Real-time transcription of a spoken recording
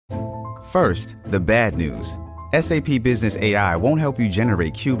First, the bad news. SAP Business AI won't help you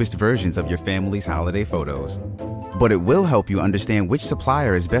generate cubist versions of your family's holiday photos. But it will help you understand which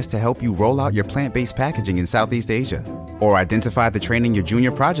supplier is best to help you roll out your plant-based packaging in Southeast Asia, or identify the training your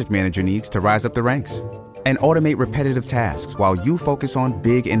junior project manager needs to rise up the ranks, and automate repetitive tasks while you focus on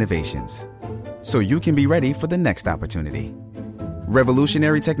big innovations, so you can be ready for the next opportunity.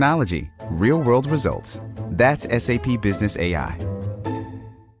 Revolutionary technology, real-world results. That's SAP Business AI.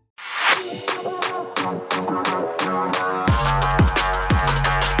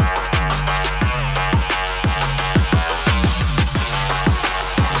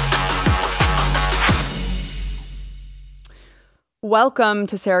 Welcome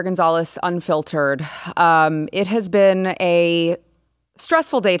to Sarah Gonzalez Unfiltered. It has been a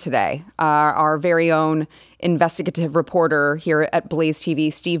stressful day today. Our very own investigative reporter here at Blaze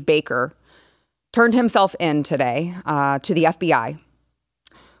TV, Steve Baker, turned himself in today to the FBI.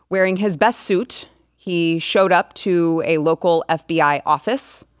 Wearing his best suit, he showed up to a local FBI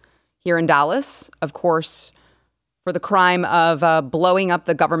office here in Dallas, of course, for the crime of blowing up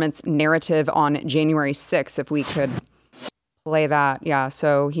the government's narrative on January 6th, if we could play that. Yeah,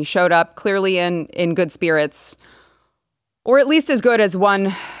 so he showed up clearly in good spirits, or at least as good as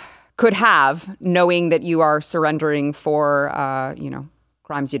one could have, knowing that you are surrendering for,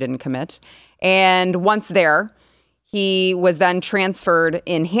 crimes you didn't commit. And once there, he was then transferred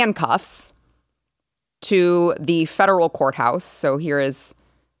in handcuffs to the federal courthouse. So here is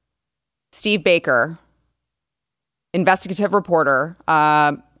Steve Baker, investigative reporter.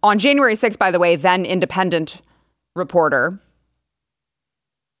 On January 6th, by the way, then independent reporter,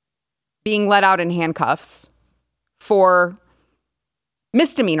 being let out in handcuffs for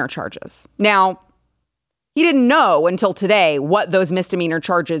misdemeanor charges. Now, he didn't know until today what those misdemeanor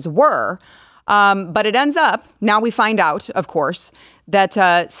charges were, but it ends up, now we find out, of course,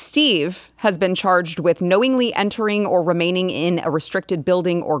 that Steve has been charged with knowingly entering or remaining in a restricted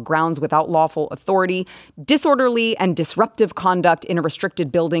building or grounds without lawful authority, disorderly and disruptive conduct in a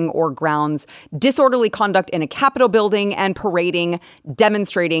restricted building or grounds, disorderly conduct in a Capitol building, and parading,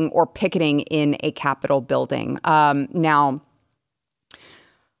 demonstrating, or picketing in a Capitol building. Now,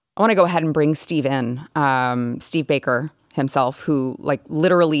 I want to go ahead and bring Steve in, Steve Baker himself, who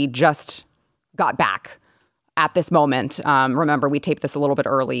literally just got back at this moment. Remember, we taped this a little bit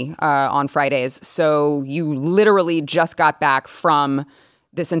early on Fridays. So you literally just got back from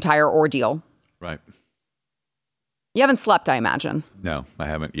this entire ordeal. Right. You haven't slept, I imagine. No, I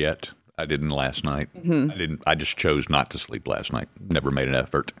haven't yet. I didn't last night. Mm-hmm. I just chose not to sleep last night. Never made an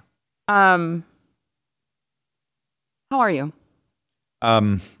effort. How are you?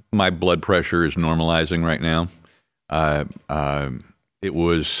 My blood pressure is normalizing right now. It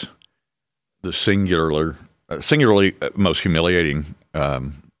was the singularly most humiliating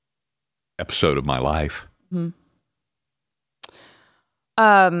episode of my life. Mm-hmm.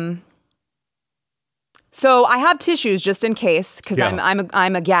 So I have tissues just in case, because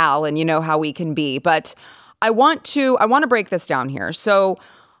I'm a gal, and you know how we can be. But I want to break this down here. So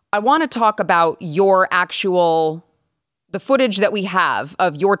I want to talk about the footage that we have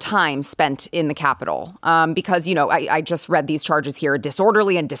of your time spent in the Capitol, because, I just read these charges here: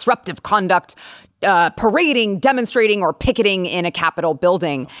 disorderly and disruptive conduct, parading, demonstrating, or picketing in a Capitol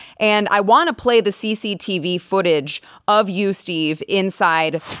building. And I want to play the CCTV footage of you, Steve,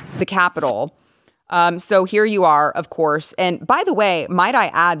 inside the Capitol. So here you are, of course. And by the way, might I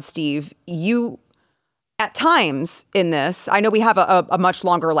add, Steve, you, at times in this, I know we have a much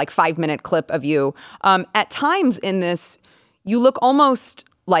longer, 5-minute clip of you. At times in this, you look almost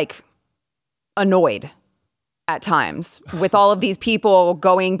annoyed at times with all of these people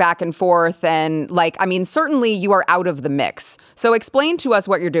going back and forth. And certainly you are out of the mix. So explain to us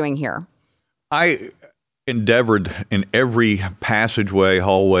what you're doing here. I endeavored in every passageway,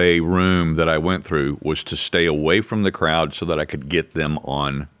 hallway, room that I went through was to stay away from the crowd so that I could get them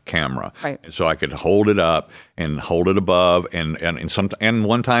on camera. Right. And so I could hold it up and hold it above. And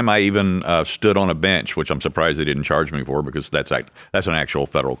one time I even stood on a bench, which I'm surprised they didn't charge me for, because that's an actual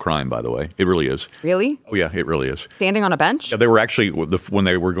federal crime, by the way. It really is. Really? Oh, yeah, it really is. Standing on a bench? Yeah, they were actually, when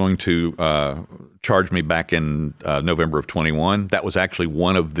they were going to charge me back in November of 21, that was actually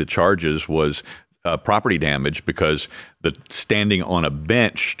one of the charges was property damage, because the standing on a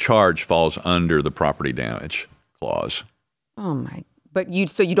bench charge falls under the property damage clause. Oh my! But you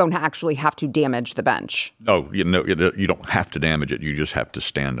don't actually have to damage the bench. No, you don't have to damage it. You just have to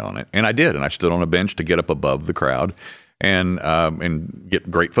stand on it. And I did, and I stood on a bench to get up above the crowd and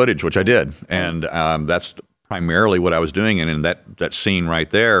get great footage, which I did. And that's primarily what I was doing. And in that scene right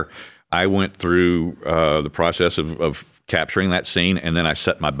there, I went through the process of capturing that scene, and then I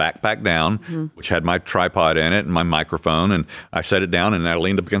set my backpack down, which had my tripod in it and my microphone, and I set it down and I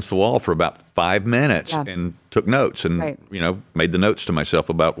leaned up against the wall for about 5 minutes and took notes and made the notes to myself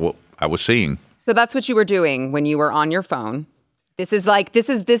about what I was seeing. So that's what you were doing when you were on your phone. This is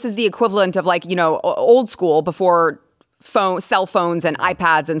the equivalent of like, old school before cell phones and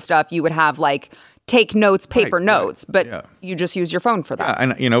iPads and stuff. You would have like take notes, paper notes, but you just use your phone for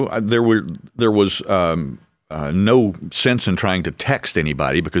that. Yeah, and there was no sense in trying to text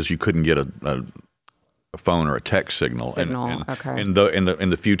anybody because you couldn't get a phone or a text signal. And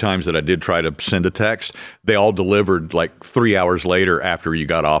the few times that I did try to send a text, they all delivered like 3 hours later after you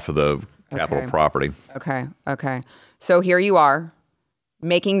got off of the Capitol property. Okay. So here you are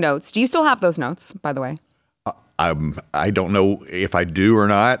making notes. Do you still have those notes, by the way? I don't know if I do or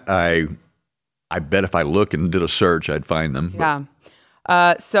not. I bet if I look and did a search, I'd find them. Yeah.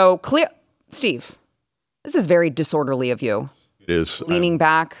 Steve, this is very disorderly of you. It is. Leaning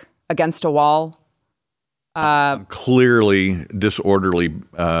back against a wall. I'm clearly disorderly.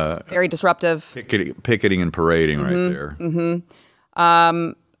 Very disruptive. Picketing and parading right there.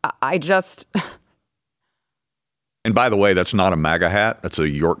 I just... And by the way, that's not a MAGA hat. That's a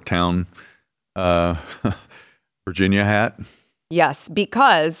Yorktown, Virginia hat. Yes,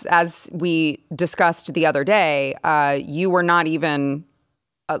 because as we discussed the other day, you were not even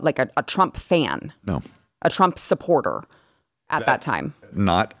like a Trump fan. No. A Trump supporter at that time.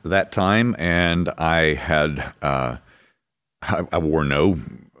 Not that time. And I had, I wore no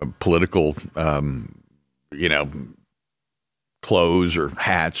political, clothes or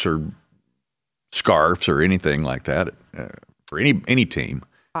hats or scarves or anything like that for any team.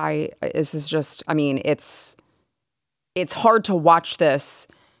 This is just, it's hard to watch this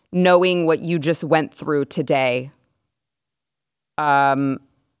knowing what you just went through today. There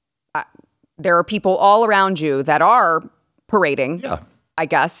are people all around you that are parading. Yeah. I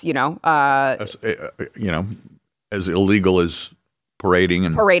guess, as illegal as parading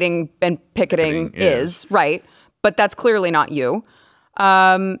and picketing is, right? But that's clearly not you.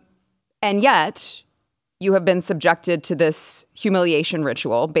 And yet, you have been subjected to this humiliation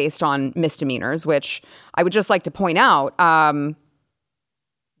ritual based on misdemeanors, which I would just like to point out. The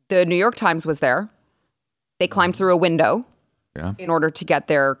New York Times was there. They climbed through a window in order to get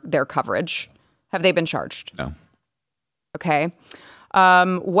their coverage. Have they been charged? No. Okay.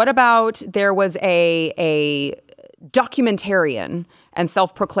 What about there was a documentarian and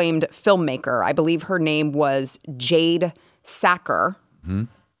self-proclaimed filmmaker. I believe her name was Jade Sacker.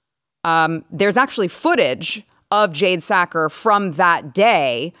 Mm-hmm. There's actually footage of Jade Sacker from that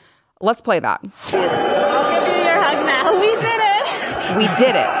day. Let's play that. I'll give you your hug now. We did it. We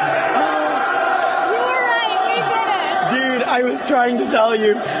did it. You were right. We did it. Dude, I was trying to tell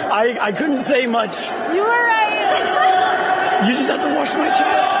you. I couldn't say much. You were right. You just have to watch my chat.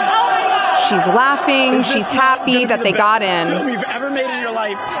 Oh my God. She's laughing. She's happy that they got in. Film you've ever made in your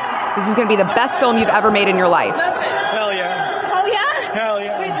life. This is going to be the best film you've ever made in your life. That's it. Hell yeah. Oh yeah? Hell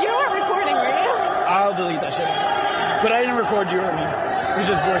yeah. Wait, you weren't recording, were you? I'll delete that shit. But I didn't record you or me. It was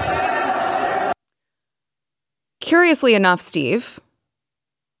just voices. Curiously enough, Steve,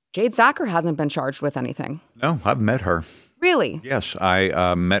 Jade Sacker hasn't been charged with anything. No, I've met her. Really? Yes,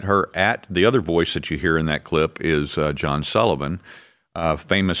 I met her at the other voice that you hear in that clip is John Sullivan,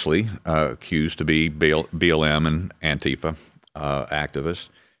 famously accused to be BLM and Antifa activist.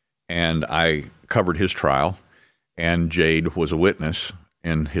 And I covered his trial, and Jade was a witness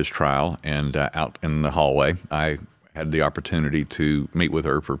in his trial. And out in the hallway, I had the opportunity to meet with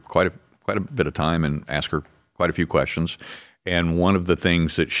her for quite a bit of time and ask her quite a few questions. And one of the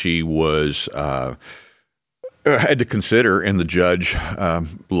things that she was had to consider, and the judge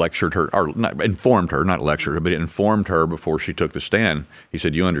lectured her, or informed her before she took the stand. He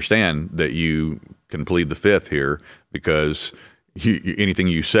said, "You understand that you can plead the fifth here because anything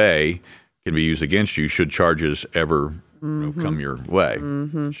you say can be used against you should charges ever come your way."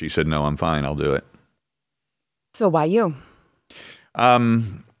 Mm-hmm. She said, "No, I'm fine. I'll do it." So why you?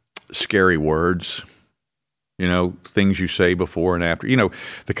 Scary words, things you say before and after,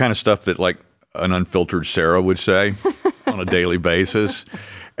 the kind of stuff that like an unfiltered Sarah would say on a daily basis.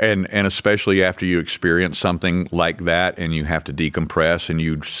 And especially after you experience something like that and you have to decompress and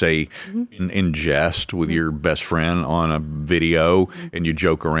you say in jest with your best friend on a video and you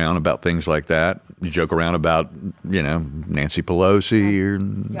joke around about things like that. You joke around about, Nancy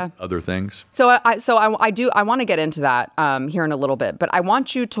Pelosi or other things. So I want to get into that here in a little bit, but I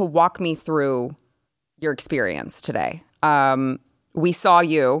want you to walk me through your experience today. We saw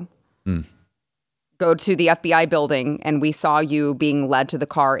you go to the FBI building, and we saw you being led to the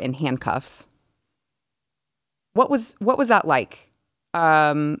car in handcuffs. What was that like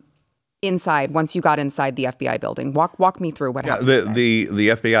inside once you got inside the FBI building? Walk me through what happened. The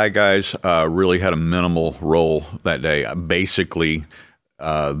FBI guys really had a minimal role that day. Basically,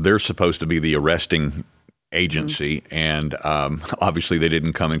 they're supposed to be the arresting agency, and obviously they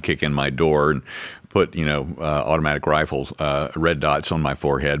didn't come and kick in my door and put automatic rifles, red dots on my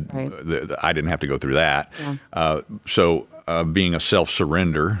forehead. Right. I didn't have to go through that. Yeah. So being a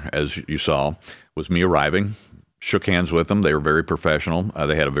self-surrender, as you saw, was me arriving. Shook hands with them. They were very professional.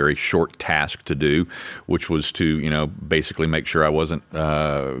 They had a very short task to do, which was to, basically make sure I wasn't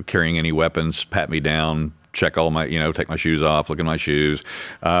carrying any weapons, pat me down, check all my, take my shoes off, look at my shoes.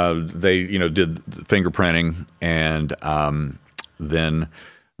 They, did fingerprinting, and then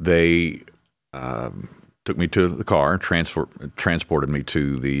they took me to the car, transported me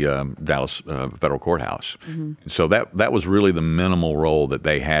to the Dallas federal courthouse. Mm-hmm. So that was really the minimal role that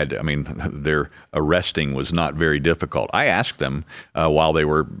they had. I mean, their arresting was not very difficult. I asked them while they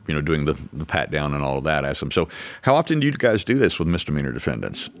were, doing the pat down and all of that. I asked them, so how often do you guys do this with misdemeanor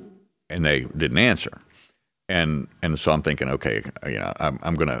defendants? And they didn't answer. And so I'm thinking, okay,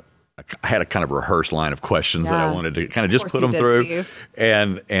 I'm going to. I had a kind of rehearsed line of questions that I wanted to kind of just put them through, Steve.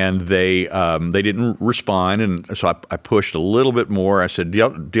 and they didn't respond, and so I pushed a little bit more. I said, "Do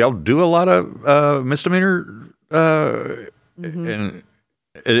y'all do a lot of misdemeanor?" And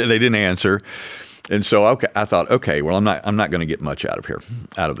they didn't answer, and so I thought, okay, well, I'm not going to get much out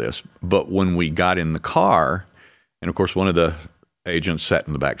of this. But when we got in the car, and of course, one of the agents sat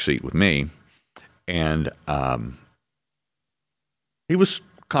in the back seat with me, and he was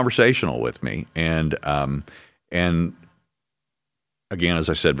conversational with me, and again, as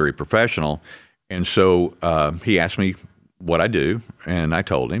I said, very professional. And so he asked me what I do, and I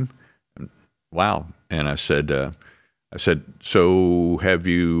told him. Wow. And I said, so have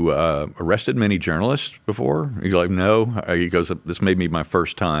you arrested many journalists before? He's like, no. He goes, this may be my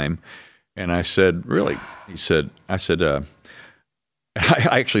first time. And I said, really? He said, I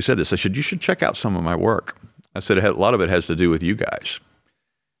actually said this. I said, you should check out some of my work. I said, a lot of it has to do with you guys.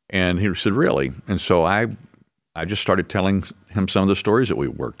 And he said, really? And so I just started telling him some of the stories that we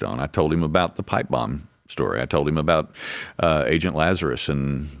worked on. I told him about the pipe bomb story. I told him about Agent Lazarus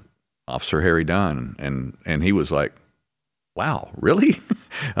and Officer Harry Dunn. And he was like, wow, really?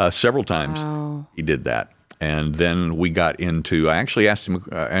 Several times he did that. And then we got into, I actually asked him,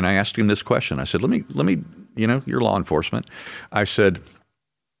 and I asked him this question. I said, let me, you're law enforcement. I said,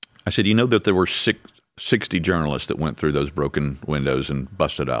 that there were 60 journalists that went through those broken windows and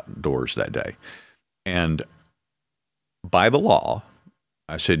busted out doors that day. And by the law,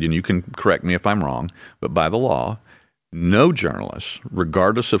 I said, and you can correct me if I'm wrong, but by the law, no journalist,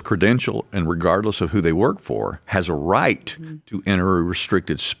 regardless of credential and regardless of who they work for, has a right to enter a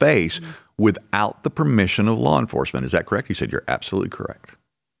restricted space without the permission of law enforcement. Is that correct? He said, you're absolutely correct.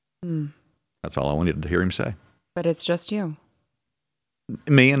 That's all I wanted to hear him say. But it's just you.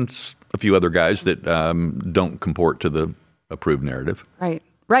 Me and a few other guys that don't comport to the approved narrative. Right.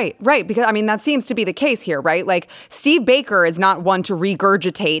 Because, that seems to be the case here, right? Like, Steve Baker is not one to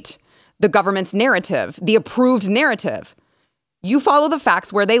regurgitate the government's narrative, the approved narrative. You follow the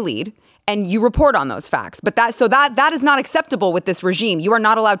facts where they lead, and you report on those facts. But that is not acceptable with this regime. You are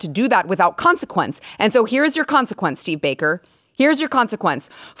not allowed to do that without consequence. And so here's your consequence, Steve Baker. Here's your consequence.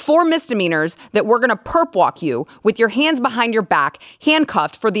 4 misdemeanors that we're going to perp walk you with your hands behind your back,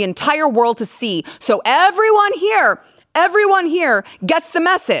 handcuffed for the entire world to see. So everyone here gets the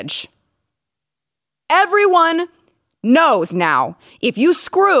message. Everyone knows now, if you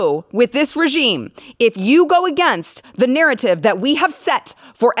screw with this regime, if you go against the narrative that we have set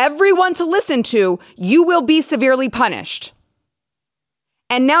for everyone to listen to, you will be severely punished.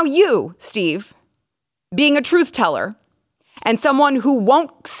 And now you, Steve, being a truth teller, and someone who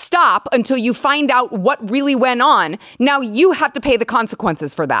won't stop until you find out what really went on, now you have to pay the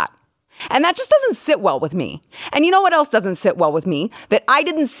consequences for that. And that just doesn't sit well with me. And you know what else doesn't sit well with me? That I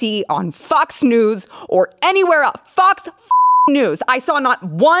didn't see on Fox News or anywhere else. Fox News. I saw not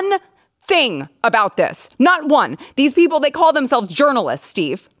one thing about this. Not one. These people, they call themselves journalists,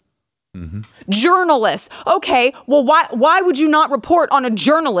 Steve. Mm-hmm. Journalists. Okay, well, why would you not report on a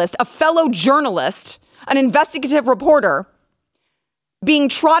journalist, a fellow journalist, an investigative reporter, being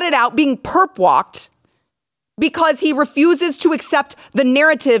trotted out, being perp walked because he refuses to accept the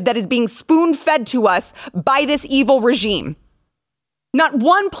narrative that is being spoon-fed to us by this evil regime? Not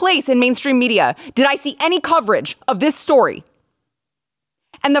one place in mainstream media did I see any coverage of this story.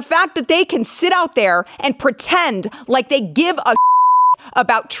 And the fact that they can sit out there and pretend like they give a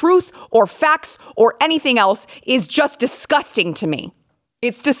about truth or facts or anything else is just disgusting to me.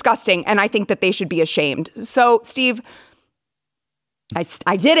 It's disgusting, and I think that they should be ashamed. So, Steve,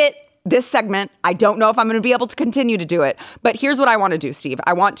 I did it. This segment, I don't know if I'm going to be able to continue to do it, but here's what I want to do, Steve.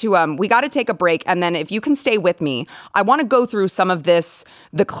 I want to, we got to take a break, and then if you can stay with me, I want to go through some of this,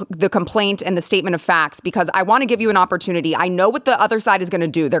 the complaint and the statement of facts, because I want to give you an opportunity. I know what the other side is going to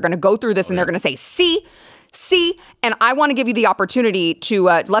do. They're going to go through this, and they're going to say, see, and I want to give you the opportunity to,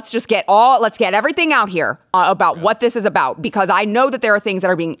 let's get everything out here about what this is about, because I know that there are things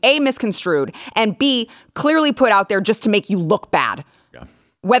that are being A, misconstrued, and B, clearly put out there just to make you look bad.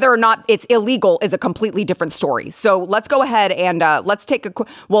 Whether or not it's illegal is a completely different story. So let's go ahead and let's take a quick...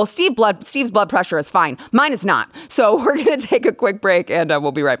 Well, Steve's blood pressure is fine. Mine is not. So we're going to take a quick break, and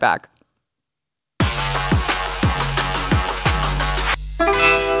we'll be right back.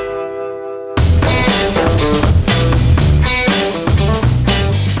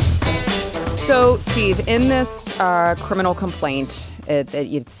 So, Steve, in this criminal complaint,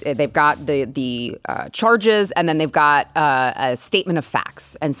 they've got the charges, and then they've got a statement of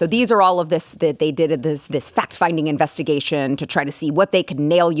facts. And so these are all of this that they did this fact-finding investigation to try to see what they could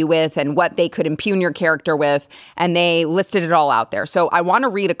nail you with and what they could impugn your character with. And they listed it all out there. So I want to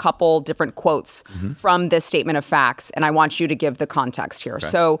read a couple different quotes from this statement of facts, and I want you to give the context here. Okay.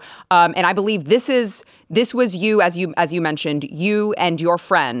 So, and I believe this was you, as you mentioned, you and your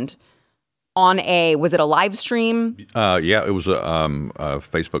friend on was it a live stream? Yeah, it was a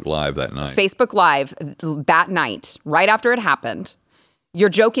Facebook Live that night. Facebook Live that night, right after it happened. You're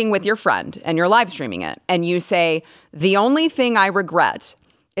joking with your friend and you're live streaming it. And you say, the only thing I regret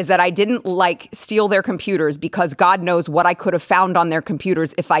is that I didn't steal their computers, because God knows what I could have found on their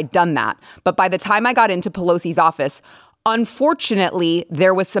computers if I'd done that. But by the time I got into Pelosi's office, unfortunately,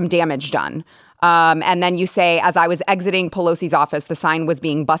 there was some damage done. And then you say, as I was exiting Pelosi's office, the sign was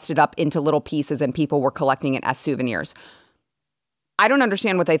being busted up into little pieces and people were collecting it as souvenirs. I don't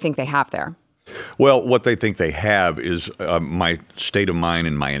understand what they think they have there. Well, what they think they have is my state of mind,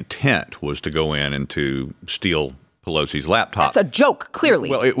 and my intent was to go in and to steal Pelosi's laptop. That's a joke, clearly.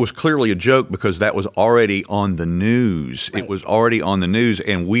 Well, it was clearly a joke because that was already on the news. Right. It was already on the news,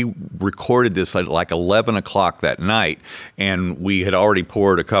 and we recorded this at like 11 o'clock that night, and we had already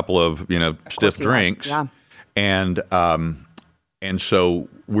poured a couple of stiff drinks. Yeah. And so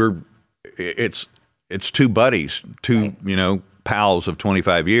it's two buddies, right, pals of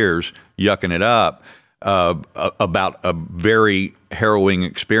 25 years yucking it up about a very harrowing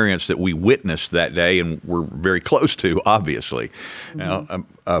experience that we witnessed that day and were very close to, obviously. Mm-hmm.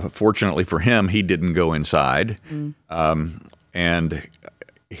 Now, fortunately for him, he didn't go inside. Mm-hmm. And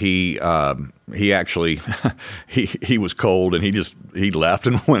he actually he was cold, and he left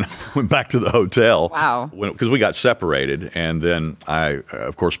and went back to the hotel. Wow. Because we got separated, and then I,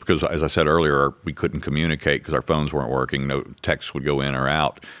 of course, because as I said earlier, we couldn't communicate because our phones weren't working. No texts would go in or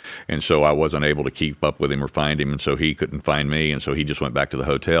out, and so I wasn't able to keep up with him or find him, and so he couldn't find me, and so he just went back to the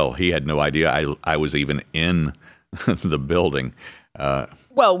hotel. He had no idea I was even in the building.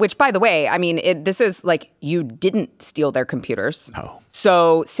 Well, which, by the way, I mean, this is you didn't steal their computers. No.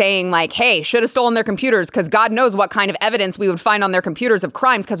 So saying hey, should have stolen their computers because God knows what kind of evidence we would find on their computers of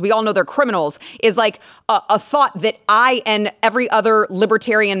crimes because we all know they're criminals is a thought that I and every other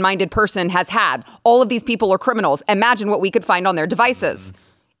libertarian-minded person has had. All of these people are criminals. Imagine what we could find on their devices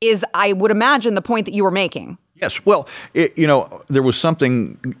is, I would imagine, the point that you were making. Yes. Well, there was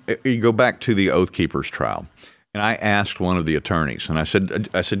something, you go back to the Oath Keepers trial. And I asked one of the attorneys, and I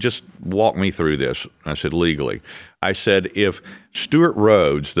said, just walk me through this. I said, legally. I said, if Stuart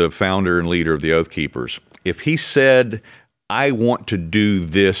Rhodes, the founder and leader of the Oath Keepers, if he said, I want to do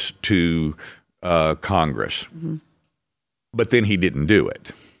this to Congress, mm-hmm, but then he didn't do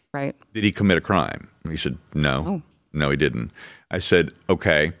it, right? Did he commit a crime? And he said, no. Oh. No, he didn't. I said,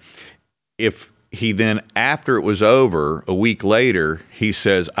 okay, if he then, after it was over, a week later, he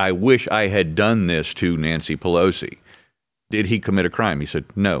says, I wish I had done this to Nancy Pelosi. Did he commit a crime? He said,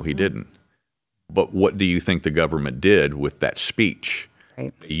 no, he didn't. But what do you think the government did with that speech?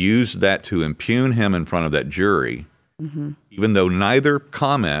 Right. They used that to impugn him in front of that jury, mm-hmm, even though neither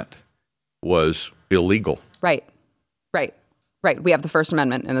comment was illegal. Right. We have the First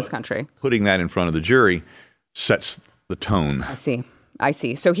Amendment in this country. Putting that in front of the jury sets the tone. I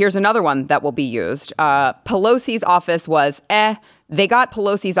see. So here's another one that will be used. Pelosi's office was, they got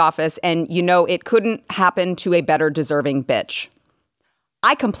Pelosi's office, and it couldn't happen to a better deserving bitch.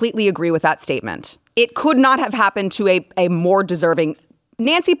 I completely agree with that statement. It could not have happened to a more deserving.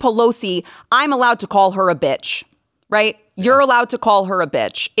 Nancy Pelosi, I'm allowed to call her a bitch, right? You're allowed to call her a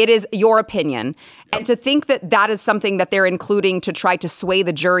bitch. It is your opinion. And to think that that is something that they're including to try to sway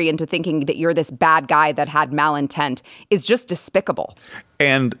the jury into thinking that you're this bad guy that had malintent is just despicable.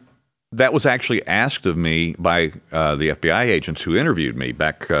 And that was actually asked of me by the FBI agents who interviewed me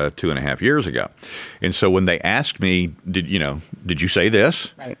back 2.5 years ago. And so when they asked me, did you say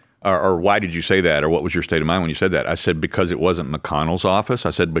this? Right. Or why did you say that? Or what was your state of mind when you said that? I said, because it wasn't McConnell's office. I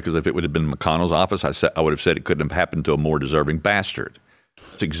said, because if it would have been McConnell's office, I would have said it couldn't have happened to a more deserving bastard.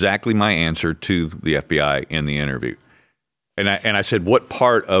 That's exactly my answer to the FBI in the interview. And I said, what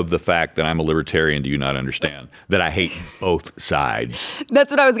part of the fact that I'm a libertarian do you not understand? That I hate both sides. That's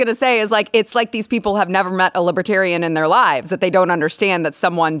what I was going to say is it's like these people have never met a libertarian in their lives, that they don't understand that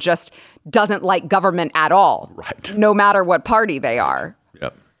someone just doesn't like government at all. Right. No matter what party they are.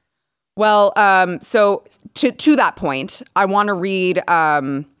 Yep. Well, so to that point, I want to read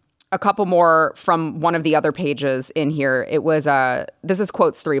a couple more from one of the other pages in here. It was, this is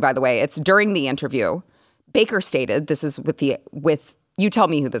quotes 3, by the way. It's during the interview. Baker stated, this is with you tell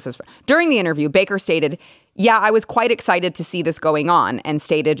me who this is from. During the interview, Baker stated, yeah, I was quite excited to see this going on, and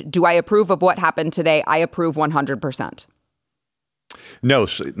stated, do I approve of what happened today? I approve 100%. No,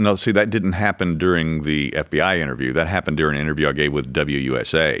 see, that didn't happen during the FBI interview. That happened during an interview I gave with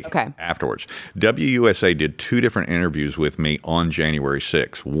WUSA afterwards. WUSA did 2 different interviews with me on January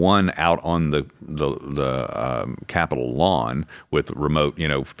 6th. One out on the Capitol lawn with remote,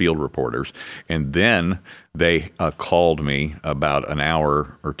 field reporters. And then they called me about an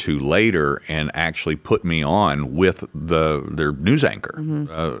hour or 2 later and actually put me on with their news anchor.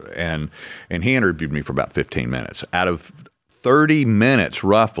 And he interviewed me for about 15 minutes. Out of 30 minutes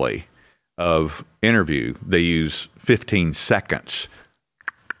roughly of interview, they use 15 seconds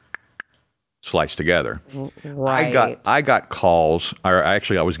sliced together. Right. I got calls, or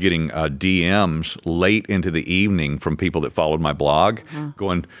actually I was getting DMs late into the evening from people that followed my blog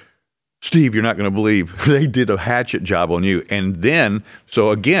going, Steve, you're not going to believe they did a hatchet job on you. And then,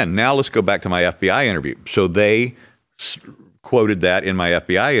 so again, now let's go back to my FBI interview. So they quoted that in my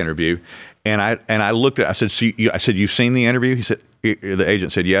FBI interview. And I looked at it. I said, you've seen the interview? He said, the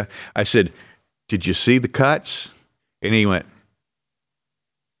agent said, yeah. I said, did you see the cuts? And he went,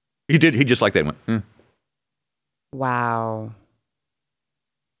 he did. He just like that went, Wow.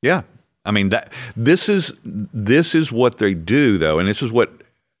 Yeah. I mean, this is what they do, though. And this is what,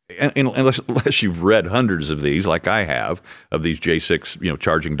 unless you've read hundreds of these, like I have, of these J6,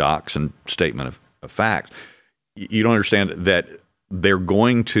 charging docs and statement of facts, you don't understand that they're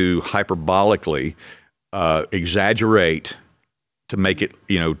going to hyperbolically exaggerate to make it,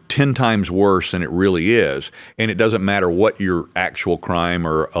 10 times worse than it really is. And it doesn't matter what your actual crime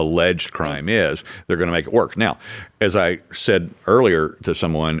or alleged crime is, they're going to make it work. Now, as I said earlier to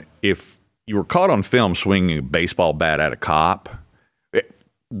someone, if you were caught on film swinging a baseball bat at a cop,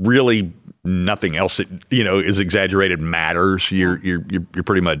 really nothing else that, is exaggerated matters. You're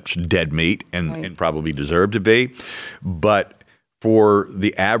pretty much dead meat and probably deserve to be. But for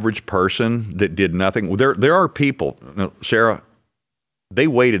the average person that did nothing, there are people, Sarah, they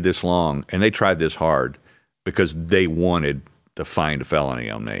waited this long and they tried this hard because they wanted to find a felony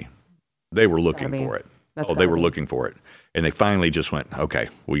on me. They were looking for it. They were looking for it. And they finally just went, okay,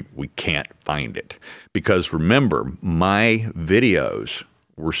 we can't find it. Because remember, my videos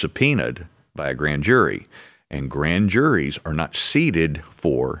were subpoenaed by a grand jury, and grand juries are not seated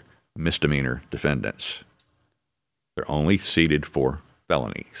for misdemeanor defendants. They're only seated for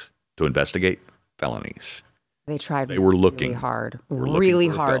felonies, to investigate felonies. They tried They were looking really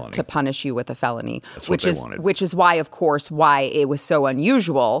hard to punish you with a felony, That's what they wanted. Which is why, of course, why it was so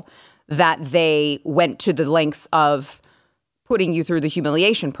unusual that they went to the lengths of putting you through the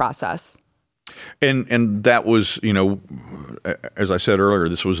humiliation process. And that was, as I said earlier,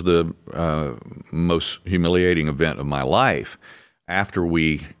 this was the most humiliating event of my life. After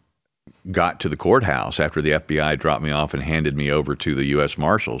we got to the courthouse, after the FBI dropped me off and handed me over to the U.S.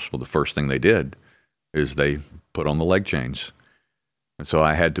 Marshals, well, the first thing they did is they put on the leg chains. And so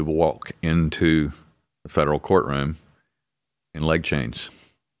I had to walk into the federal courtroom in leg chains.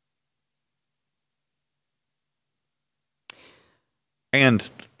 And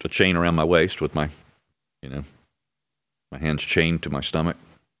a chain around my waist with my hands chained to my stomach.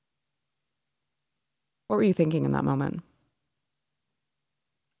 What were you thinking in that moment?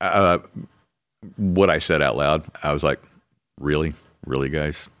 What I said out loud, I was like, really? Really,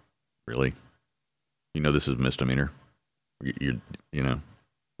 guys? Really? This is a misdemeanor.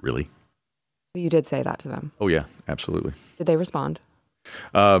 Really? You did say that to them. Oh, yeah, absolutely. Did they respond?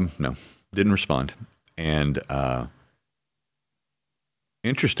 No, didn't respond. And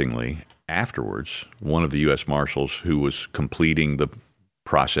interestingly, afterwards, one of the U.S. Marshals who was completing the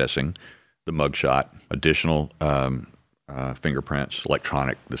processing, the mugshot, additional fingerprints,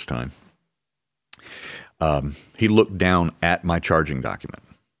 electronic this time, he looked down at my charging document,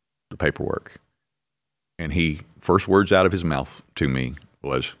 the paperwork, and first words out of his mouth to me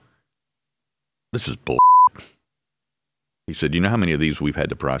was, "This is bull." He said, "You know how many of these we've had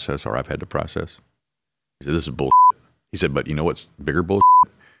to process, or I've had to process?" He said, "This is bull." He said, "But you know what's bigger bull?"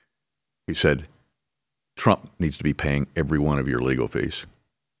 He said, "Trump needs to be paying every one of your legal fees."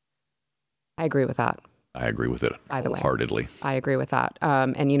 I agree with that. I agree with it wholeheartedly. I agree with that.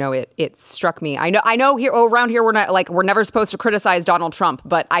 And it struck me. I know here around here we're never supposed to criticize Donald Trump,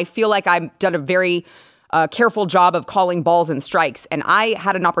 but I feel like I've done a very careful job of calling balls and strikes. And I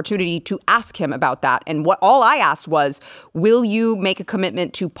had an opportunity to ask him about that. And all I asked was, will you make a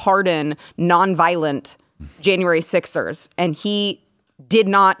commitment to pardon nonviolent January 6ers? And he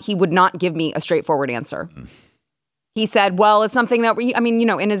would not give me a straightforward answer. He said, well, it's something that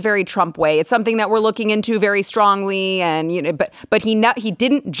in his very Trump way, it's something that we're looking into very strongly. And, but he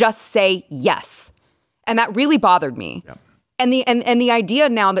didn't just say yes. And that really bothered me. Yeah. And the idea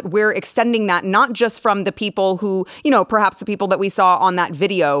now that we're extending that not just from the people who, perhaps the people that we saw on that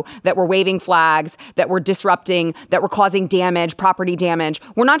video that were waving flags, that were disrupting, that were causing damage, property damage.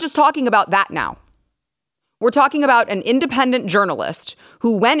 We're not just talking about that now. We're talking about an independent journalist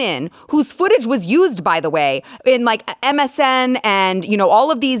who went in, whose footage was used, by the way, in like MSN and,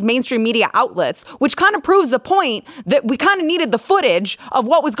 all of these mainstream media outlets, which kind of proves the point that we kind of needed the footage of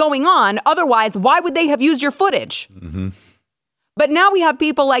what was going on. Otherwise, why would they have used your footage? Mm-hmm. But now we have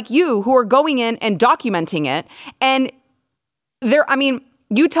people like you who are going in and documenting it. And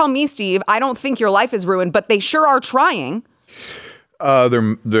you tell me, Steve, I don't think your life is ruined, but they sure are trying.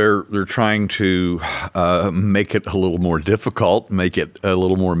 They're trying to make it a little more difficult, make it a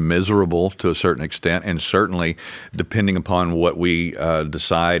little more miserable to a certain extent, and certainly, depending upon what we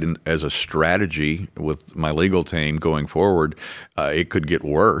decide as a strategy with my legal team going forward, it could get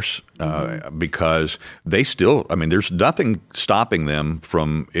worse because they still. There's nothing stopping them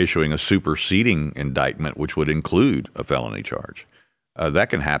from issuing a superseding indictment, which would include a felony charge.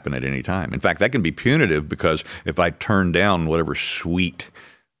 That can happen at any time. In fact, that can be punitive because if I turn down whatever sweet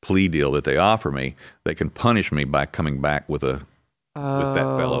plea deal that they offer me, they can punish me by coming back with that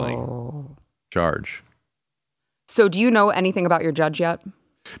felony charge. So do you know anything about your judge yet?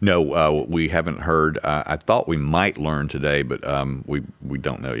 No, we haven't heard. I thought we might learn today, but we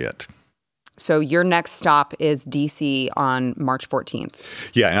don't know yet. So your next stop is D.C. on March 14th.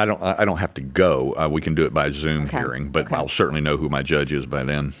 Yeah, and I don't have to go. We can do it by Zoom hearing, but I'll certainly know who my judge is by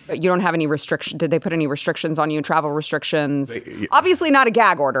then. But you don't have any restrictions? Did they put any restrictions on you? Travel restrictions? Obviously not a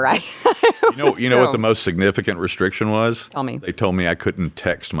gag order. You know what the most significant restriction was? Tell me. They told me I couldn't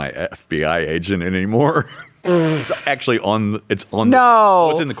text my FBI agent anymore. It's actually it's in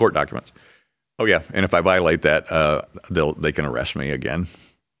the court documents. Oh yeah, and if I violate that, they can arrest me again.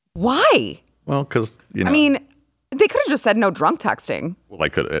 Why? Well, because, they could have just said no drunk texting. Well,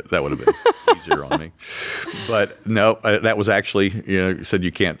 that would have been easier on me. But no, that was actually, said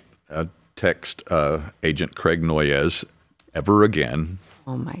you can't text Agent Craig Noyes ever again.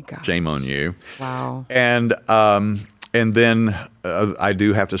 Oh, my God. Shame on you. Wow. And then I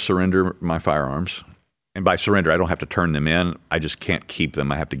do have to surrender my firearms. And by surrender, I don't have to turn them in. I just can't keep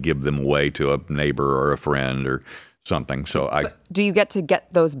them. I have to give them away to a neighbor or a friend or something. But do you get to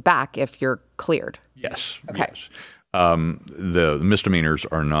get those back if you're cleared? Yes. Okay. Yes. The misdemeanors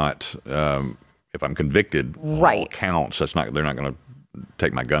are not. If I'm convicted, right, all counts. They're not going to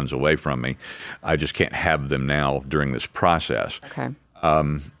take my guns away from me. I just can't have them now during this process. Okay.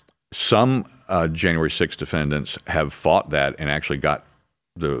 Some January 6th defendants have fought that and actually got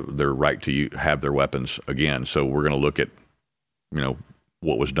their right to have their weapons again. So we're going to look at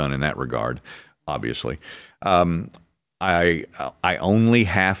what was done in that regard. Obviously, I only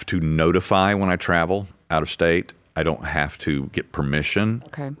have to notify when I travel out of state. I don't have to get permission,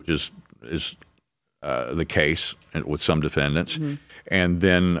 which is the case with some defendants. Mm-hmm. And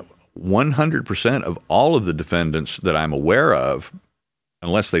then 100% of all of the defendants that I'm aware of,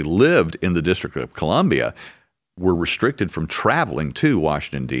 unless they lived in the District of Columbia, were restricted from traveling to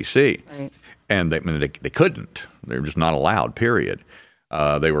Washington, D.C. Right. And they couldn't. They were just not allowed, period.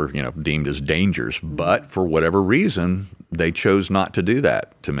 They were, deemed as dangers, but for whatever reason, they chose not to do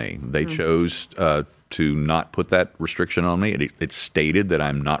that to me. They chose to not put that restriction on me. It stated that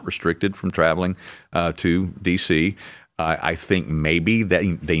I'm not restricted from traveling to D.C. I think maybe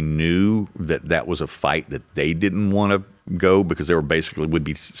that they knew that was a fight that they didn't want to go because they would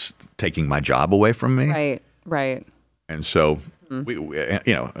be taking my job away from me. Right. And so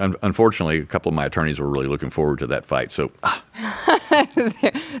Unfortunately, a couple of my attorneys were really looking forward to that fight. So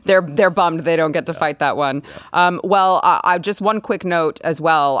they're bummed they don't get to fight that one. Just one quick note as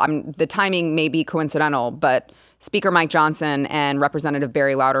well. The timing may be coincidental, but Speaker Mike Johnson and Representative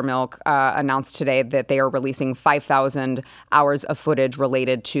Barry Loudermilk announced today that they are releasing 5,000 hours of footage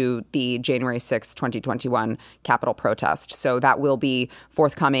related to the January 6, 2021 Capitol protest. So that will be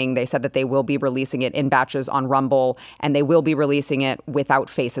forthcoming. They said that they will be releasing it in batches on Rumble, and they will be releasing it without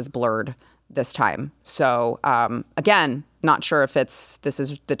faces blurred this time. So again, not sure if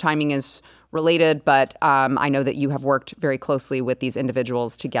the timing is related, but I know that you have worked very closely with these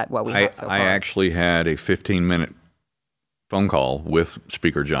individuals to get what we have so far. I actually had a 15-minute phone call with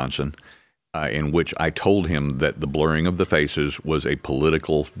Speaker Johnson in which I told him that the blurring of the faces was a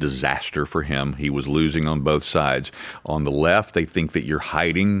political disaster for him. He was losing on both sides. On the left, they think that you're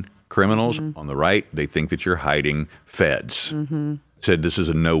hiding criminals. Mm-hmm. On the right, they think that you're hiding feds. Mm-hmm. Said this is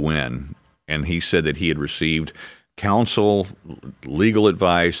a no-win. And he said that he had received counsel, legal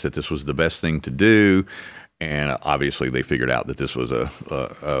advice, that this was the best thing to do. And obviously they figured out that this was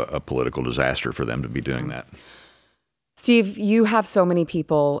a political disaster for them to be doing that. Steve, you have so many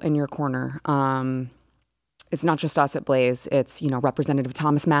people in your corner. It's not just us at Blaze. It's, Representative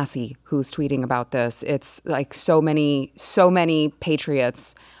Thomas Massey who's tweeting about this. It's like so many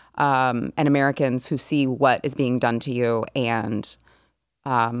patriots and Americans who see what is being done to you and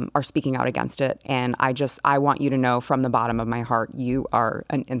are speaking out against it. And I want you to know from the bottom of my heart, you are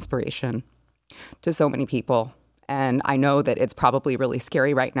an inspiration to so many people. And I know that it's probably really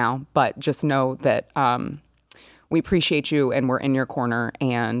scary right now, but just know that we appreciate you and we're in your corner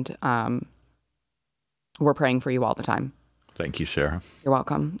and we're praying for you all the time. Thank you, Sarah. You're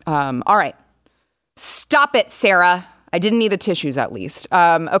welcome. All right. Stop it, Sarah. I didn't need the tissues at least.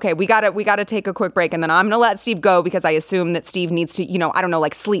 Okay, we gotta take a quick break, and then I'm gonna let Steve go because I assume that Steve needs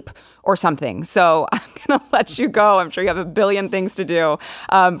to, sleep or something. So I'm gonna let you go. I'm sure you have a billion things to do.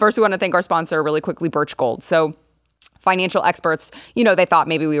 First, we want to thank our sponsor really quickly, Birch Gold. So financial experts, they thought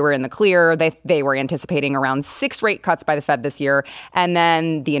maybe we were in the clear. They were anticipating around 6 rate cuts by the Fed this year. And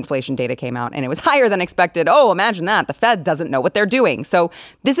then the inflation data came out and it was higher than expected. Oh, imagine that. The Fed doesn't know what they're doing. So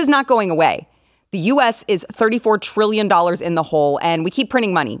this is not going away. The U.S. is $34 trillion in the hole, and we keep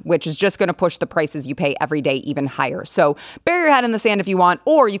printing money, which is just going to push the prices you pay every day even higher. So bury your head in the sand if you want,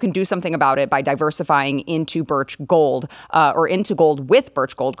 or you can do something about it by diversifying into Birch Gold or into gold with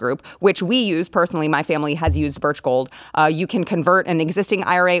Birch Gold Group, which we use personally. My family has used Birch Gold. You can convert an existing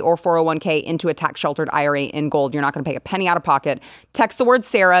IRA or 401k into a tax-sheltered IRA in gold. You're not going to pay a penny out of pocket. Text the word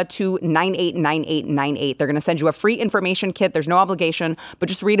Sarah to 989898. They're going to send you a free information kit. There's no obligation, but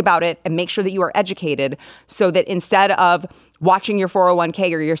just read about it and make sure that you are educated so that instead of watching your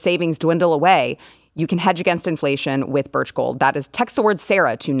 401k or your savings dwindle away, you can hedge against inflation with Birch Gold. That is, text the word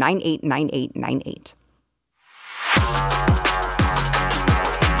Sarah to 989898.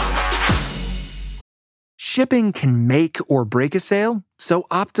 Shipping can make or break a sale, so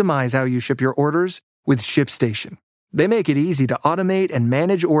optimize how you ship your orders with ShipStation. They make it easy to automate and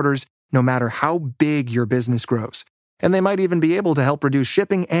manage orders no matter how big your business grows. And they might even be able to help reduce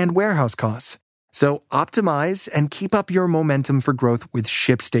shipping and warehouse costs. So optimize and keep up your momentum for growth with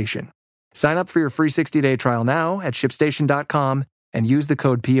ShipStation. Sign up for your free 60-day trial now at ShipStation.com and use the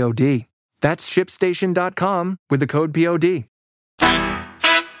code POD. That's ShipStation.com with the code POD.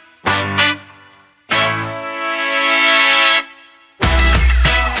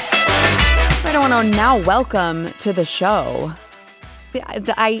 I don't know. Now, welcome to the show.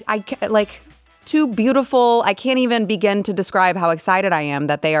 I two beautiful, I can't even begin to describe how excited I am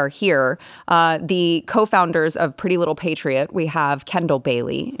that they are here. The co-founders of Pretty Little Patriot. We have Kendall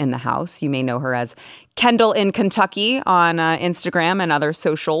Bailey in the house. You may know her as Kendall in Kentucky on Instagram and other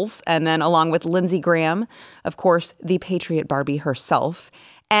socials. And then along with Lindsey Graham, of course, the Patriot Barbie herself.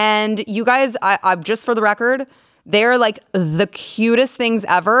 And you guys, I just for the record, they're like the cutest things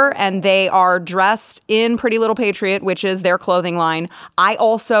ever, and they are dressed in Pretty Little Patriot, which is their clothing line. I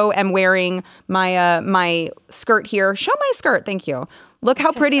also am wearing my my skirt here. Show my skirt, thank you. Look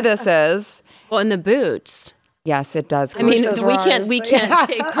how pretty this is. Well, and the boots. Yes, it does. I mean, we can't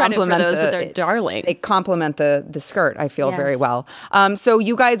take credit for those, but they're darling. They complement the skirt, I feel, very well. So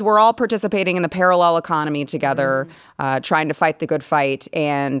you guys, we're all participating in the parallel economy together, trying to fight the good fight.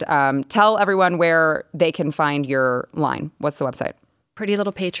 And tell everyone where they can find your line. What's the website?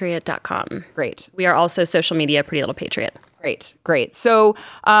 PrettyLittlePatriot.com. Great. We are also social media, Pretty Little Patriot. Great. So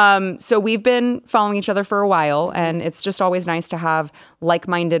we've been following each other for a while, and it's just always nice to have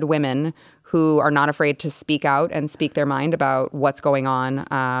like-minded women who are not afraid to speak out and speak their mind about what's going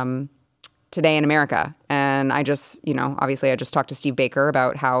on today in America. And I just, obviously I just talked to Steve Baker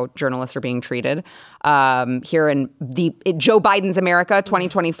about how journalists are being treated here in Joe Biden's America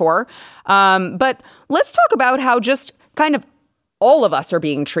 2024. But let's talk about how just kind of all of us are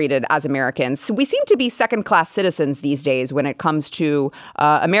being treated as Americans. We seem to be second-class citizens these days when it comes to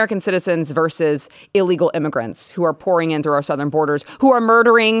American citizens versus illegal immigrants who are pouring in through our southern borders, who are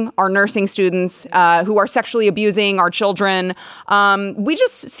murdering our nursing students, who are sexually abusing our children. We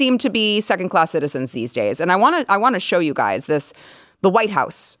just seem to be second-class citizens these days. And I want to show you guys this. The White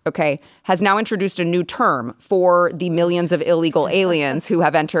House, has now introduced a new term for the millions of illegal aliens who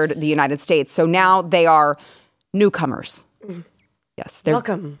have entered the United States. So now they are newcomers. Yes,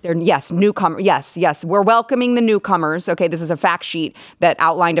 welcome. Newcomer. Yes. We're welcoming the newcomers. This is a fact sheet that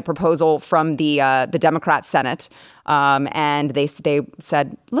outlined a proposal from the Democrat Senate, and they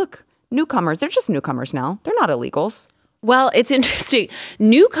said, look, newcomers. They're just newcomers now. They're not illegals. Well, it's interesting.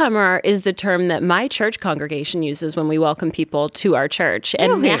 Newcomer is the term that my church congregation uses when we welcome people to our church.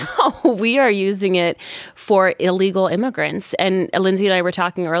 And now we are using it for illegal immigrants. And Lindsay and I were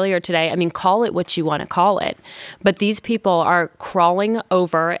talking earlier today. I mean, call it what you want to call it. But these people are crawling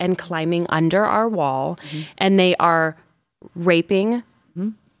over and climbing under our wall, and they are raping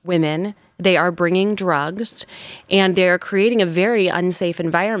women. They are bringing drugs, and they're creating a very unsafe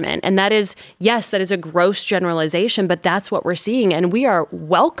environment. And that is a gross generalization, but that's what we're seeing. And we are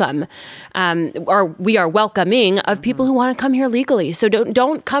welcoming of people who want to come here legally. So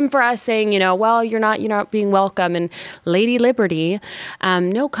don't come for us saying, well, you're not being welcome and Lady Liberty.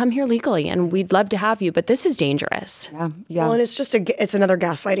 No, come here legally, and we'd love to have you. But this is dangerous. Yeah. Well, and it's another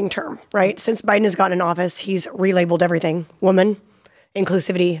gaslighting term, right? Since Biden has gotten in office, he's relabeled everything woman,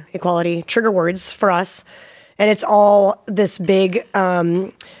 inclusivity, equality, trigger words for us. And it's all this big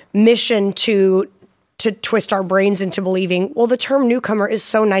mission to twist our brains into believing, well, the term newcomer is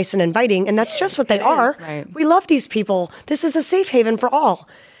so nice and inviting, and that's just what they are. Right. We love these people. This is a safe haven for all.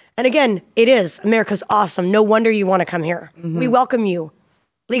 And again, it is. America's awesome. No wonder you want to come here. We welcome you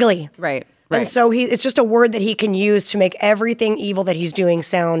legally. Right. And so it's just a word that he can use to make everything evil that he's doing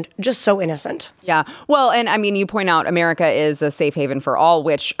sound just so innocent. Yeah. Well, and I mean, you point out America is a safe haven for all,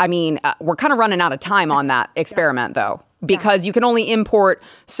 which, I mean, we're kind of running out of time on that experiment, though. Because you can only import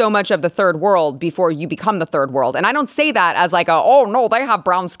so much of the third world before you become the third world. And I don't say that as like, oh, no, they have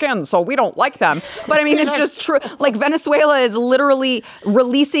brown skin, so we don't like them. But I mean, it's just true. Like Venezuela is literally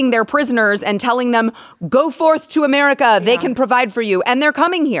releasing their prisoners and telling them, go forth to America. They can provide for you. And they're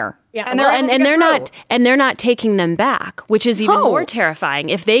coming here. Yeah. And they're not taking them back, which is even more terrifying.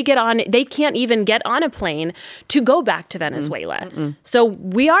 If they can't even get on a plane to go back to Venezuela. So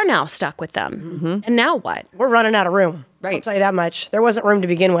we are now stuck with them. And now what? We're running out of room. Right. I'll tell you that much. There wasn't room to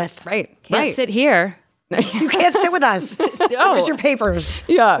begin with. Right. Can't sit here. You can't sit with us. Where's your papers?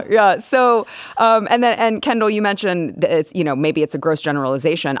 Yeah. So, and Kendall, you mentioned that it's, maybe it's a gross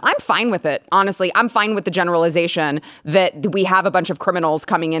generalization. I'm fine with it. Honestly, I'm fine with the generalization that we have a bunch of criminals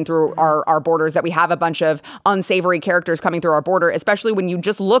coming in through our borders, that we have a bunch of unsavory characters coming through our border, especially when you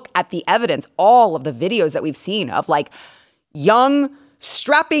just look at the evidence, all of the videos that we've seen of like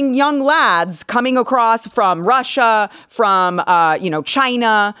strapping young lads coming across from Russia, from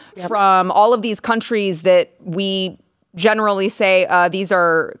China, from all of these countries that we generally say these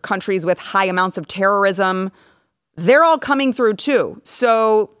are countries with high amounts of terrorism. They're all coming through too.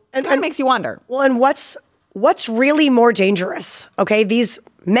 So it kind of makes you wonder. Well, and what's really more dangerous? Okay, these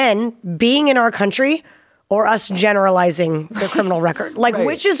men being in our country, or us generalizing their criminal record? Like,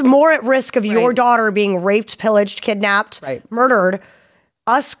 which is more at risk of your daughter being raped, pillaged, kidnapped, murdered?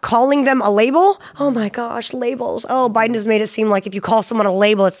 Us calling them a label? Oh my gosh, labels. Oh, Biden has made it seem like if you call someone a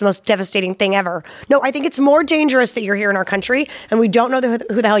label, it's the most devastating thing ever. No, I think it's more dangerous that you're here in our country and we don't know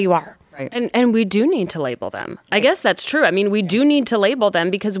who the hell you are. Right. And we do need to label them. I guess that's true. I mean, we do need to label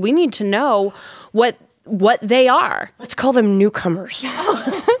them because we need to know what they are. Let's call them newcomers.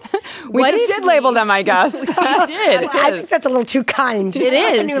 We did label them, I guess. We did. I think that's a little too kind. It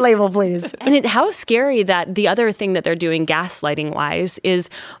is. A new label, please. And how scary that the other thing that they're doing gaslighting-wise is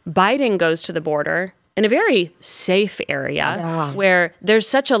Biden goes to the border in a very safe area where there's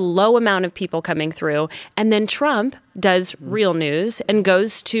such a low amount of people coming through. And then Trump does real news and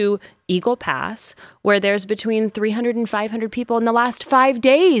goes to Eagle Pass, where there's between 300 and 500 people in the last 5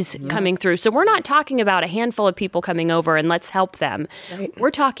 days coming through. So we're not talking about a handful of people coming over and let's help them. Right.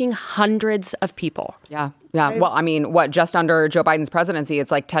 We're talking hundreds of people. Yeah. Well, I mean, just under Joe Biden's presidency,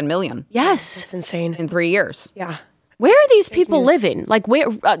 it's like 10 million. Yes. That's insane. In 3 years. Yeah. Where are these people living? Like, where?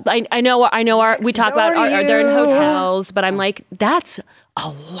 I know. We talk about they're in hotels, but I'm like, that's a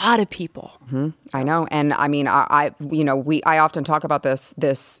lot of people. I know, and I mean, I often talk about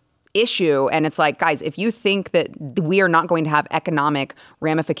this issue. And it's like, guys, if you think that we are not going to have economic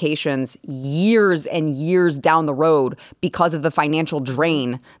ramifications years and years down the road because of the financial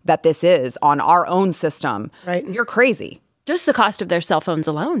drain that this is on our own system, right, you're crazy. Just the cost of their cell phones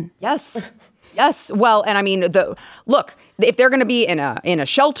alone. Yes. Yes. Well, and I mean, look, if they're going to be in a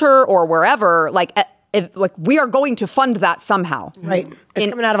shelter or wherever, like we are going to fund that somehow. Right. It's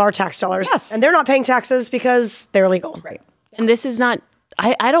coming out of our tax dollars. Yes. And they're not paying taxes because they're legal. Right. And this is not,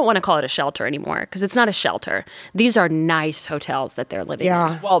 I don't want to call it a shelter anymore because it's not a shelter. These are nice hotels that they're living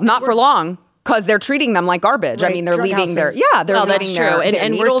in. Well, not for long because they're treating them like garbage. Right. I mean, they're Drug leaving houses. they're Well, leaving that's true. their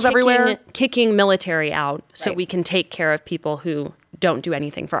And needles we're everywhere. kicking military out so Right. we can take care of people who don't do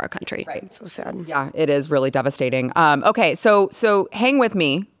anything for our country. Right. So sad. Yeah, it is really devastating. Okay, so hang with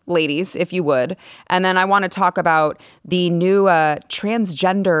me, ladies, if you would. And then I want to talk about the new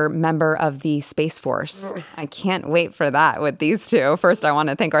transgender member of the Space Force. I can't wait for that with these two. First, I want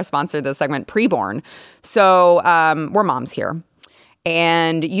to thank our sponsor this segment, Preborn. So we're moms here.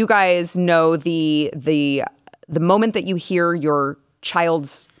 And you guys know the moment that you hear your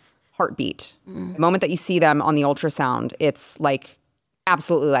child's heartbeat, the moment that you see them on the ultrasound, it's like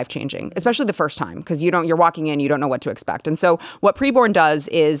absolutely life-changing, especially the first time, because you're walking in, you don't know what to expect. And so what Preborn does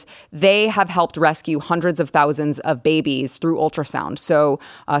is they have helped rescue hundreds of thousands of babies through ultrasound. So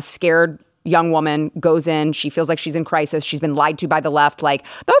a scared young woman goes in, she feels like she's in crisis, she's been lied to by the left, like,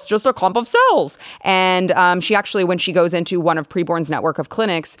 that's just a clump of cells. And she actually, when she goes into one of Preborn's network of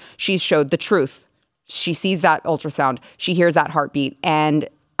clinics, she's showed the truth. She sees that ultrasound, she hears that heartbeat, and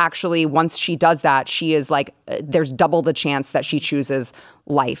actually, once she does that, she is like, there's double the chance that she chooses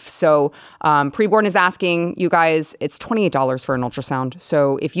life. So Preborn is asking you guys, it's $28 for an ultrasound.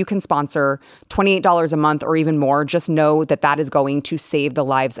 So if you can sponsor $28 a month or even more, just know that that is going to save the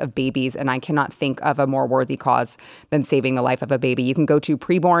lives of babies. And I cannot think of a more worthy cause than saving the life of a baby. You can go to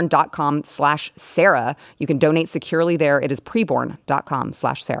preborn.com/Sarah. You can donate securely there. It is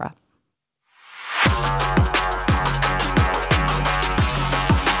preborn.com/Sarah.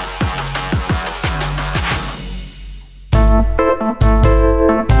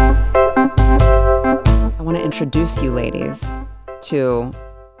 I want to introduce you ladies to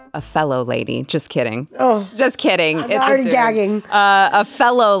a fellow lady. Just kidding. Oh. Just kidding. I'm already gagging. A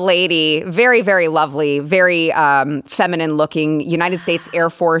fellow lady, very, very lovely, very feminine looking, United States Air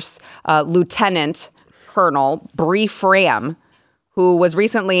Force Lieutenant Colonel Bree Fram, who was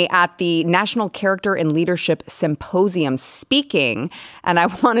recently at the National Character and Leadership Symposium speaking. And I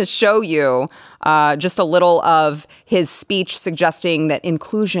want to show you just a little of his speech suggesting that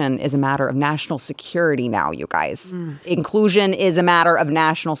inclusion is a matter of national security now, you guys. Inclusion is a matter of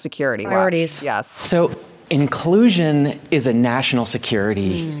national security. Priorities. Watch. Yes. So inclusion is a national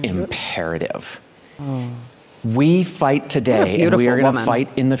security imperative. We fight today, and we are going to fight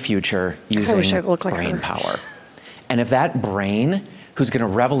in the future using wish I looked like brain her. power. And if that brain, who's going to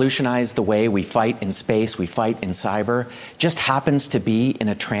revolutionize the way we fight in space, we fight in cyber, just happens to be in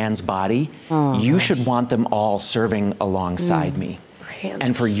a trans body, you should want them all serving alongside me.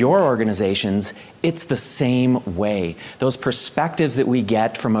 And for your organizations, it's the same way. Those perspectives that we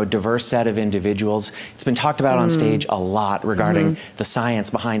get from a diverse set of individuals, it's been talked about on stage a lot regarding the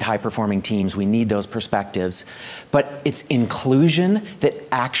science behind high-performing teams. We need those perspectives. But it's inclusion that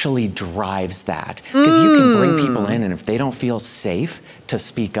actually drives that. Because you can bring people in, and if they don't feel safe to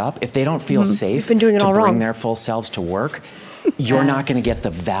speak up, if they don't feel safe been doing it to all bring wrong. their full selves to work, you're not going to get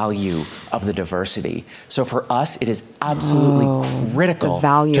the value of the diversity. So for us, it is absolutely critical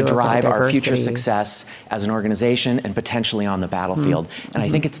value to of the drive our future diversity. success as an organization and potentially on the battlefield. And I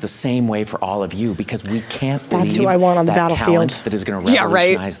think it's the same way for all of you, because we can't believe who I want on the that battlefield. talent that is going to Yeah, right.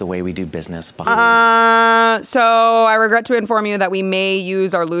 revolutionize the way we do business behind. So I regret to inform you that we may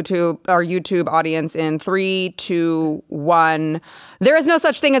use our YouTube audience in 3, 2, 1. There is no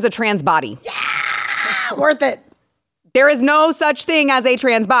such thing as a trans body. Worth it. There is no such thing as a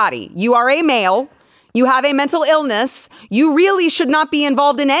trans body. You are a male. You have a mental illness. You really should not be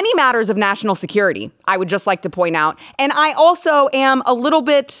involved in any matters of national security, I would just like to point out. And I also am a little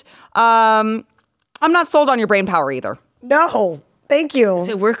bit, I'm not sold on your brain power either. No. Thank you.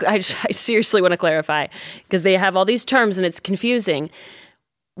 So I seriously want to clarify, because they have all these terms and it's confusing.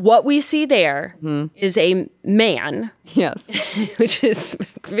 What we see there is a man. Yes. Which is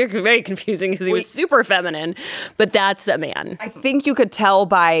very, very confusing because he was super feminine, but that's a man. I think you could tell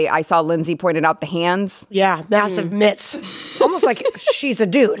by, I saw Lindsay pointed out the hands. Yeah, massive mitts. Almost like she's a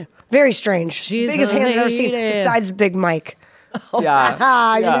dude. Very strange. She's Biggest a hands I've ever seen, lady. besides Big Mike.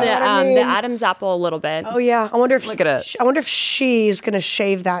 Yeah. You know what I mean? The Adam's apple a little bit. Oh yeah, I wonder if Look at it. I wonder if she's gonna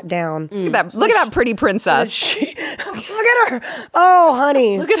shave that down. Look at that pretty princess. Look at her. Oh,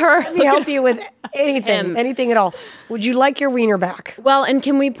 honey. Look at her. Let me help you with anything at all. Would you like your wiener back? Well, and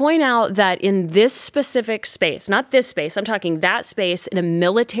can we point out that in this specific space, not this space, I'm talking that space in a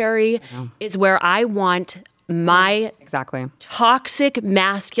military is where I want my Exactly. toxic,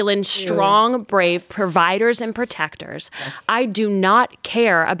 masculine, strong, brave providers and protectors. Yes. I do not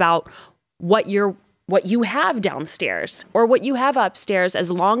care about what you have downstairs or what you have upstairs,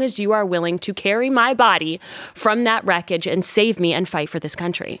 as long as you are willing to carry my body from that wreckage and save me and fight for this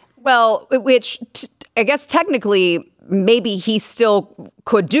country. Well, which I guess technically maybe he still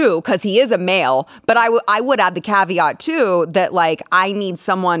could do because he is a male. But I would add the caveat too that like I need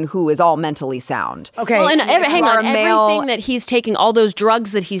someone who is all mentally sound. Okay. Well, and hang on, everything that he's taking, all those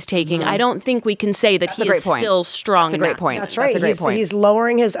drugs that he's taking, I don't think we can say that he is still strong. That's a great point. That's right. That's a great point. He's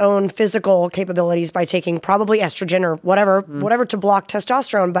lowering his own physical capabilities by taking probably estrogen or whatever to block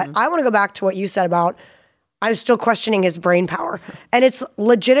testosterone. But I want to go back to what you said about I'm still questioning his brain power. And it's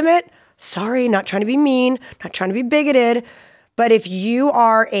legitimate. Sorry, not trying to be mean, not trying to be bigoted. But if you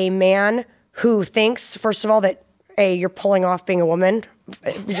are a man who thinks, first of all, that A, you're pulling off being a woman,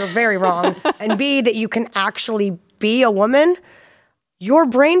 you're very wrong. And B, that you can actually be a woman, your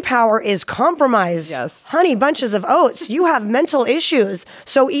brain power is compromised. Yes. Honey, bunches of oats. You have mental issues.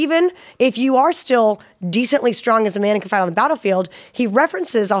 So even if you are still decently strong as a man and can fight on the battlefield, he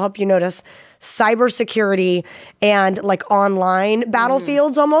references, I'll help you notice, cybersecurity and like online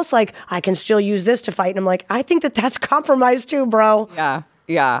battlefields almost. Like, I can still use this to fight. And I'm like, I think that that's compromised too, bro. Yeah.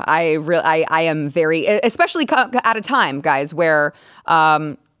 Yeah. I am very, especially at a time, guys, where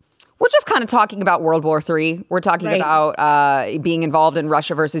we're just kind of talking about World War III. We're talking about being involved in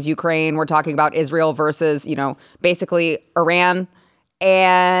Russia versus Ukraine. We're talking about Israel versus, basically Iran.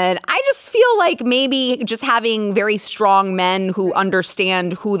 And I just feel like maybe just having very strong men who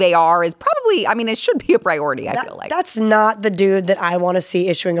understand who they are is probably, it should be a priority, I feel like. That's not the dude that I want to see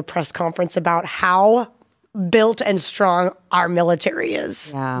issuing a press conference about how built and strong our military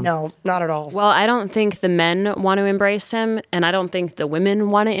is. Yeah. No, not at all. Well, I don't think the men want to embrace him, and I don't think the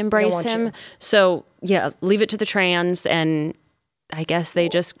women want to embrace him. So, yeah, leave it to the trans, and I guess they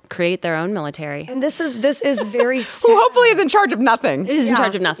just create their own military. And this is very sad. Who hopefully is in charge of nothing. Is in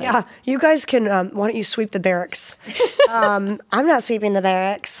charge of nothing. Yeah, you guys can, why don't you sweep the barracks? I'm not sweeping the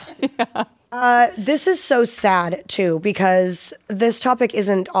barracks. This is so sad too, because this topic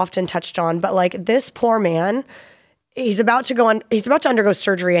isn't often touched on, but like this poor man, he's about to undergo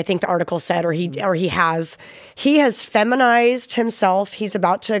surgery, I think the article said, or he has feminized himself. He's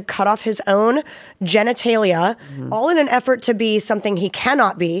about to cut off his own genitalia, all in an effort to be something he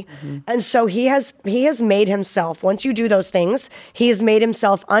cannot be. And so he has made himself, once you do those things, he has made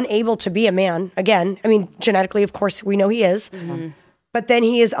himself unable to be a man again. Genetically, of course, we know he is. But then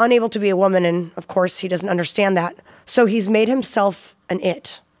he is unable to be a woman, and of course, he doesn't understand that. So he's made himself an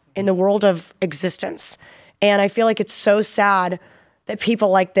it in the world of existence. And I feel like it's so sad that people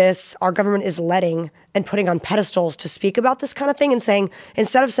like this, our government is letting and putting on pedestals to speak about this kind of thing and saying,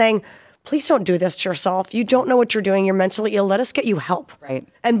 instead of saying, please don't do this to yourself. You don't know what you're doing. You're mentally ill. Let us get you help. Right.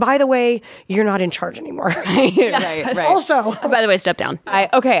 And by the way, you're not in charge anymore. Right. Also. By the way, step down.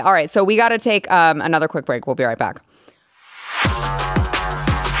 Okay. All right. So we got to take another quick break. We'll be right back.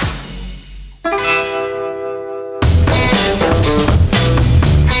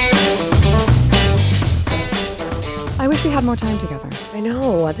 I wish we had more time together. I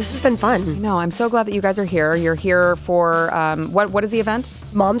know. This has been fun. No, I'm so glad that you guys are here. You're here for, what is the event?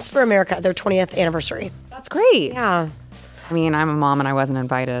 Moms for America, their 20th anniversary. That's great. Yeah. I'm a mom and I wasn't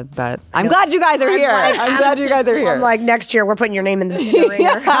invited, but I'm glad you guys are here. I'm glad you guys are here. I'm like, next year, we're putting your name in the ring.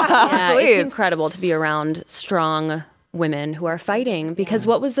 Yeah, Please. it's incredible to be around strong women who are fighting, because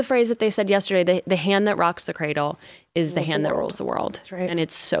what was the phrase that they said yesterday? The hand that rocks the cradle is the hand that rules the world. That's right. And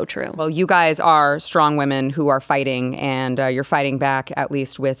it's so true. Well, you guys are strong women who are fighting, and you're fighting back at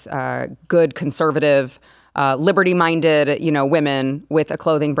least with good, conservative, liberty-minded, women with a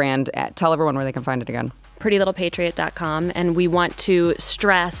clothing brand. Tell everyone where they can find it again. PrettyLittlePatriot.com. And we want to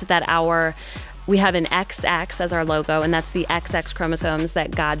stress that we have an XX as our logo, and that's the XX chromosomes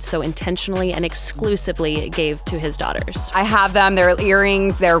that God so intentionally and exclusively gave to his daughters. I have them. They're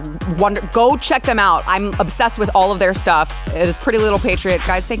earrings. They're Go check them out. I'm obsessed with all of their stuff. It is Pretty Little Patriot.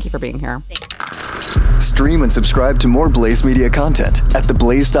 Guys, thank you for being here. Stream and subscribe to more Blaze Media content at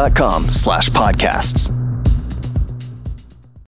theblaze.com/podcasts.